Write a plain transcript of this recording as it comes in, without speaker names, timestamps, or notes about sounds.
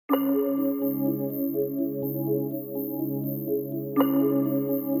Hey,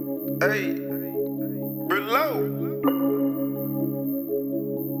 Brillo.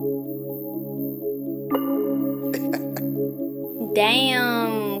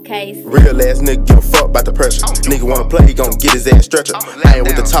 Damn, Casey. Real ass nigga give a fuck about the pressure. Nigga wanna play, he gon' get his ass stretcher. I ain't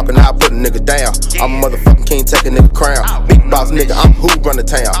with the talking, I put a nigga down. I'm a motherfucking king, take a nigga crown. Big boss nigga, I'm who run the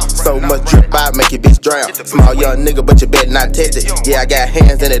town. So much drip, I make your bitch drown. Small young nigga, but you better not test it. Yeah, I got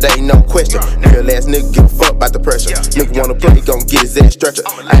hands and it ain't no question. Real ass nigga give a fuck about the pressure. Nigga wanna play, he gon' get his ass stretcher.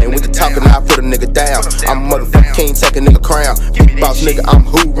 I ain't with the talking, I put a nigga down. I'm a motherfucking king, take a nigga crown. Big boss nigga, I'm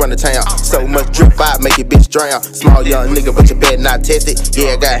who run the town. So much drip, I make your bitch drown. Small young nigga, but you better not test it.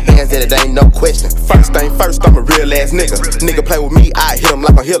 Yeah, I got hands and it ain't no question. First thing first, I'm a real ass nigga. Nigga play with me, I hit him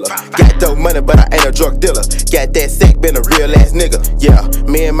like a healer. Got dope money, but I ain't a drug dealer. Got that sack, been a real ass nigga. Yeah,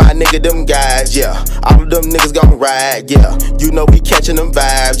 me and my nigga, them guys, yeah. All of them niggas gon' ride, yeah. You know we catching them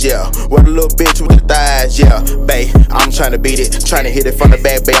vibes, yeah. With a little bitch with the thighs, yeah. Bae, I'm tryna beat it, tryna hit it from the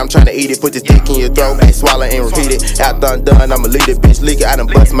back, bae. I'm tryna eat it, put this dick in your throat, bae. Swallow and repeat it. After I'm done, I'ma leave it, bitch leak it. I done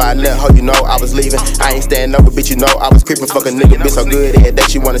bust my nut, ho, you know I was leaving. I ain't staying over, bitch, you know I was creeping. Fuck a nigga, bitch, so good at that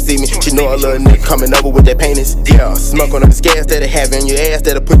she wanna see me. She know a little nigga coming over with that penis. Yeah, smoke on them gas that'll have in your ass,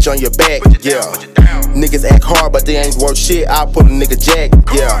 that'll put you on your back. Yeah, niggas act hard, but they ain't worth shit. I'll put a nigga jack.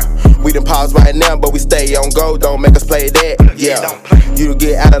 Yeah, we done pause right now, but we stay on go. Don't make us play that. Yeah, you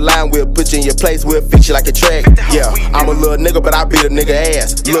get out of line, we'll put you in your place. We'll fix you like a track. Yeah, I'm a little nigga, but I beat a nigga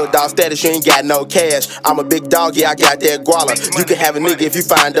ass. Little dog status, you ain't got no cash. I'm a big dog, yeah, I got that guala. You can have a nigga if you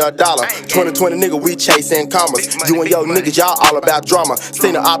find $1. 2020 nigga, we chasing commas. You and your niggas, y'all all about drama.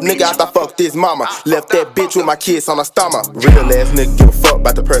 Seen an op nigga after I fucked this mama. Left that bitch with my kids on her stomach. Real ass nigga give a fuck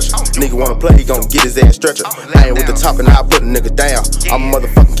about the pressure. Nigga wanna play, he gon' get his ass stretcher. I ain't with the talking, I put a nigga down. I'm a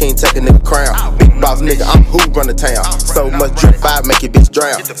motherfucking king, take a nigga crown. Big boss nigga, I'm who run the town. So much drip, I make your bitch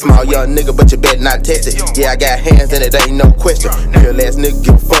drown. Small young nigga, but you better not test it. Yeah, I got hands and it ain't no question. Real ass nigga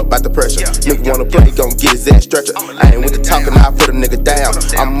give a fuck about the pressure. Nigga wanna play, he gon' get his ass stretcher. I ain't with the talking, I put a nigga down.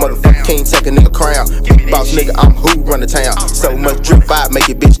 I'm a motherfucking king, take a nigga crown. Big boss nigga, I'm who run the town. So much drip, I make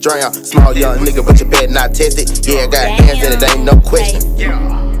your bitch drown. Small young nigga, but you better not test it. Yeah, I got hands and it ain't no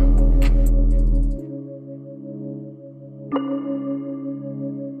question.